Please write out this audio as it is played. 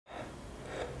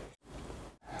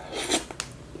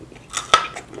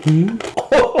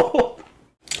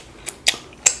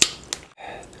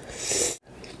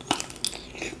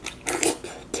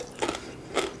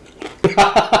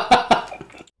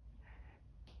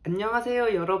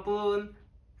안녕하세요 여러분.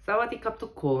 사와디캅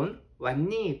투콘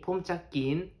완니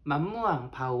폼짝긴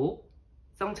맘무앙 바오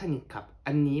성찬이캅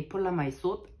안니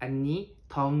폴라마이솥 안니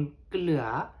덩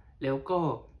끓르아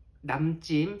레오거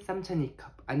남찜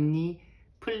쌈찬이캅 안니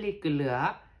플리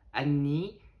끓르아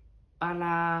안니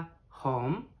빠라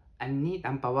험 안니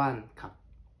남바완 캅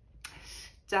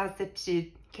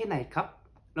짜셉시 케나이캅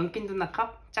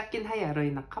런킨두나캅 짝긴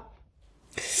하야러이나캅.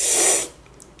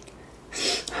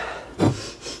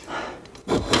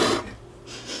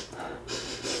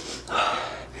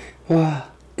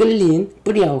 와, 끓린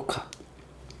뿌리아오캅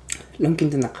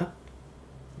런킨드나캅.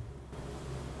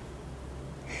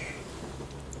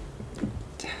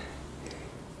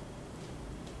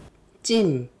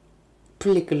 찜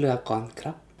플리끌르아건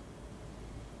크랍.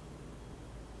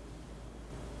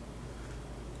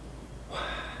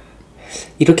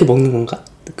 이렇게 먹는 건가?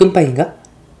 끔빵인가?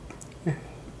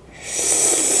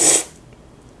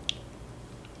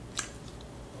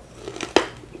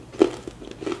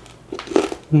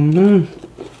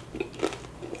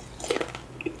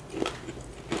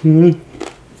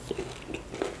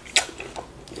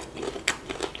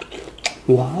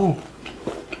 와우.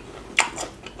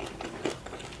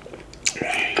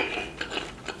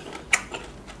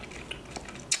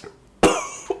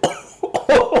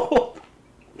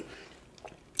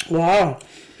 와.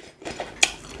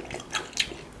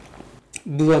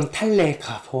 무언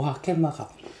탈레가 보아 깻마가.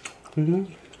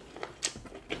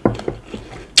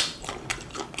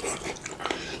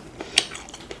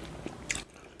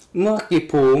เมื่อกี้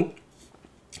ผม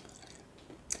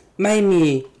ไม่มี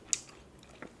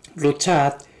รสชา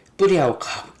ติเปรี้ยวค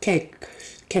รับแค่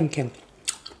เค็มๆ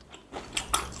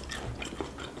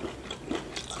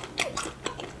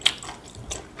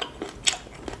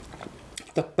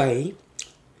ต่อไป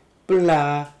ปลา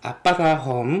ห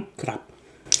อมครับ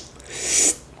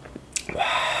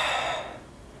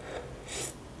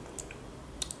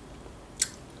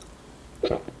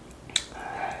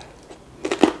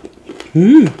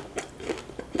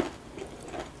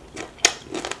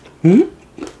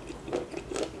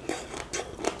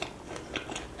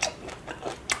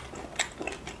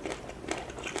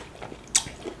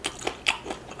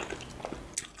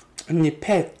นนี้เ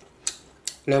ผ็ด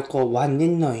แล้วก็หวานนิ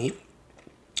ดหน่อย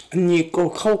อันนี้ก็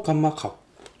เข้ากันมากครับ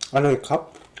อร่อยครับ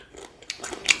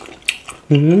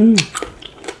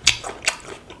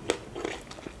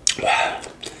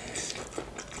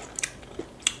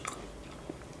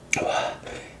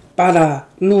ปลา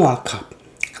นัวครับ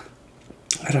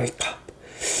อร่อยครับ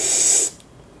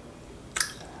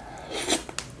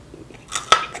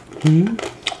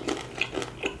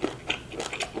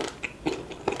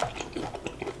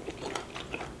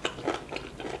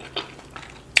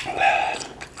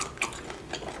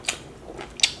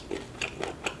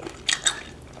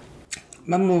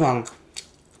มะม่วง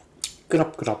กรอ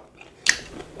บครั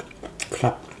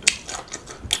บ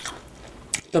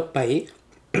ต่อไป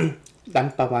ดัน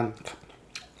ปะวันครับ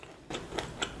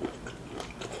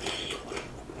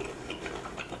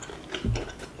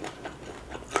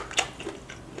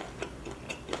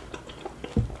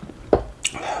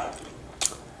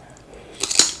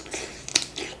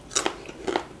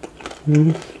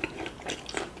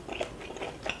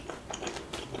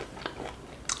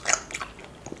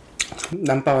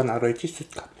น้ำปลาอร่อยที่สุด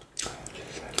ครับ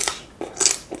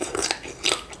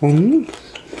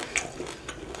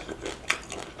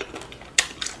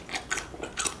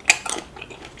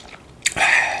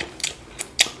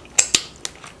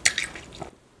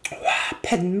ว้าเ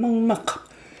ผ็ดมากๆครับ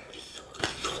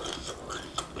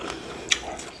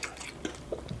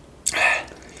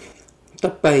ต่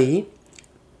อไป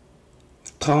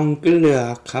ทองเกลือ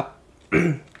ครับ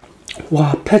ว้า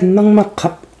เผ็ดมากๆครั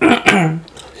บ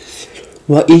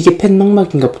와 이게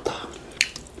팬막막인가 보다.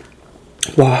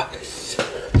 와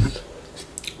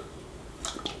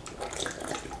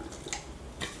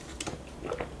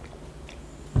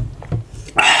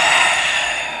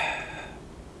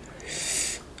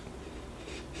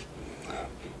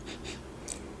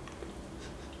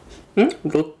응?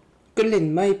 롯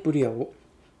끓린 마이 뿌리하고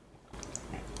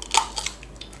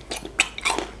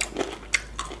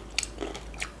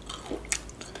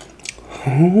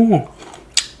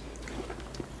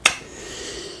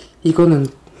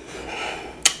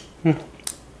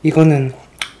이거는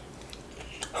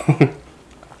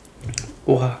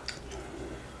와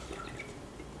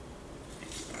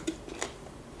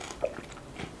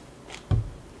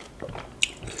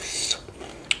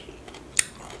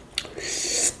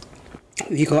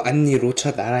이거 안니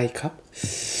로차 나라이캅?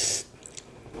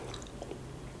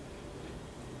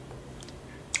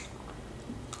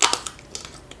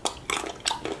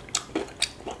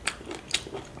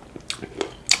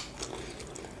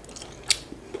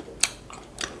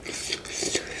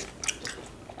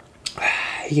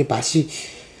 이게 맛이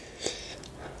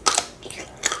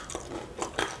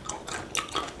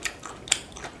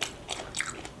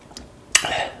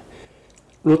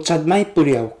로차 많이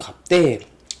뿌리하고 갑대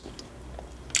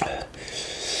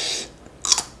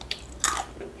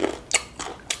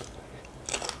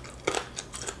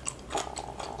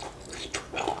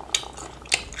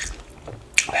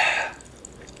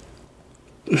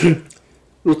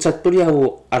로차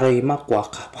뿌리하고 아로이 맞고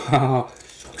아까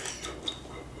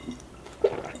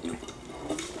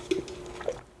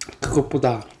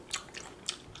그것보다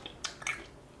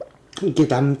이게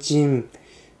남찜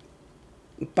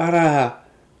빠라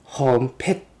험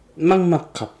팻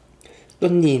막막합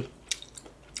또니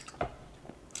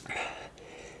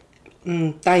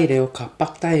따이레오카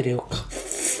빡 따이레오카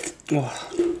와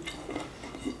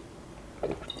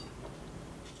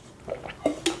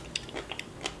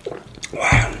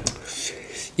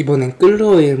이번엔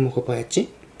끌로엘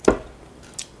먹어봐야지.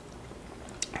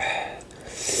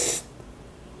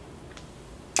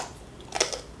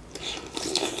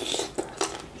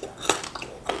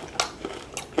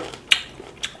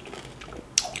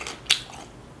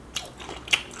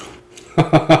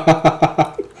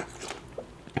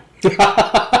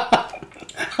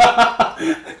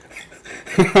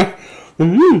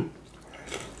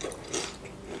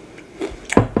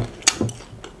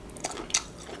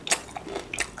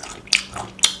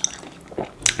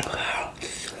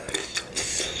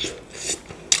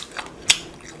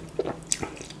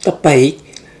 떡바이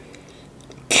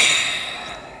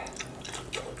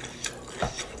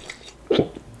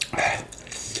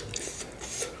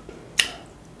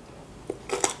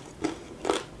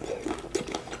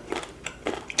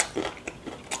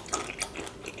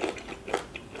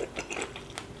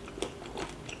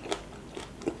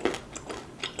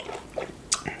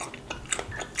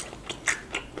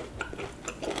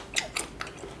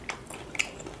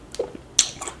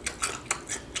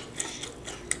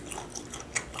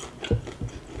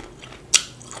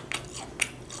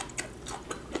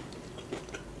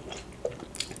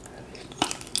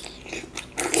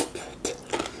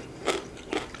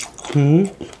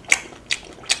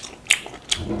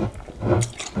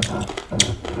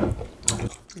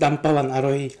남빠완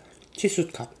아로이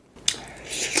치수캅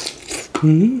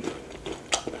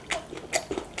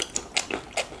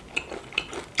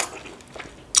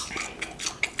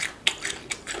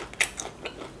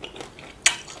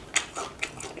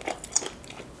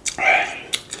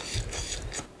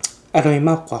아로이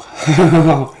맛과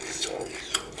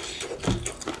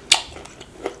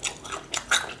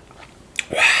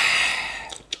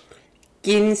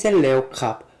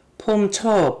낀셀레오캅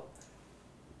폼첩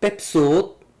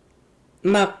뺍솥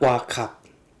มากกว่าครับ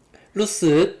รู้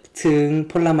สึกถึง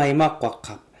ผลไม้มากกว่าค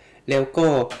รับแล้วก็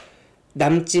น้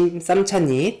ำจิ้ม3ช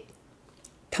นิด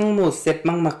ทั้งหมดแซ่บ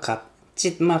มากๆครับจิ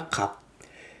ตมากครับ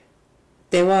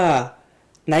แต่ว่า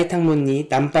ในทั้งหมดนี้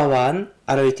น้ำปลาหวานอ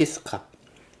ร่อยที่สุดครับ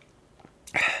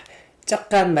จาก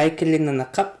การไลค์คลิปนั้นนะ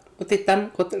ครับกดติดตาม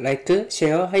กดไลค์แช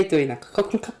ร์ให้ด้วยนะครับขอบ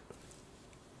คุณครับ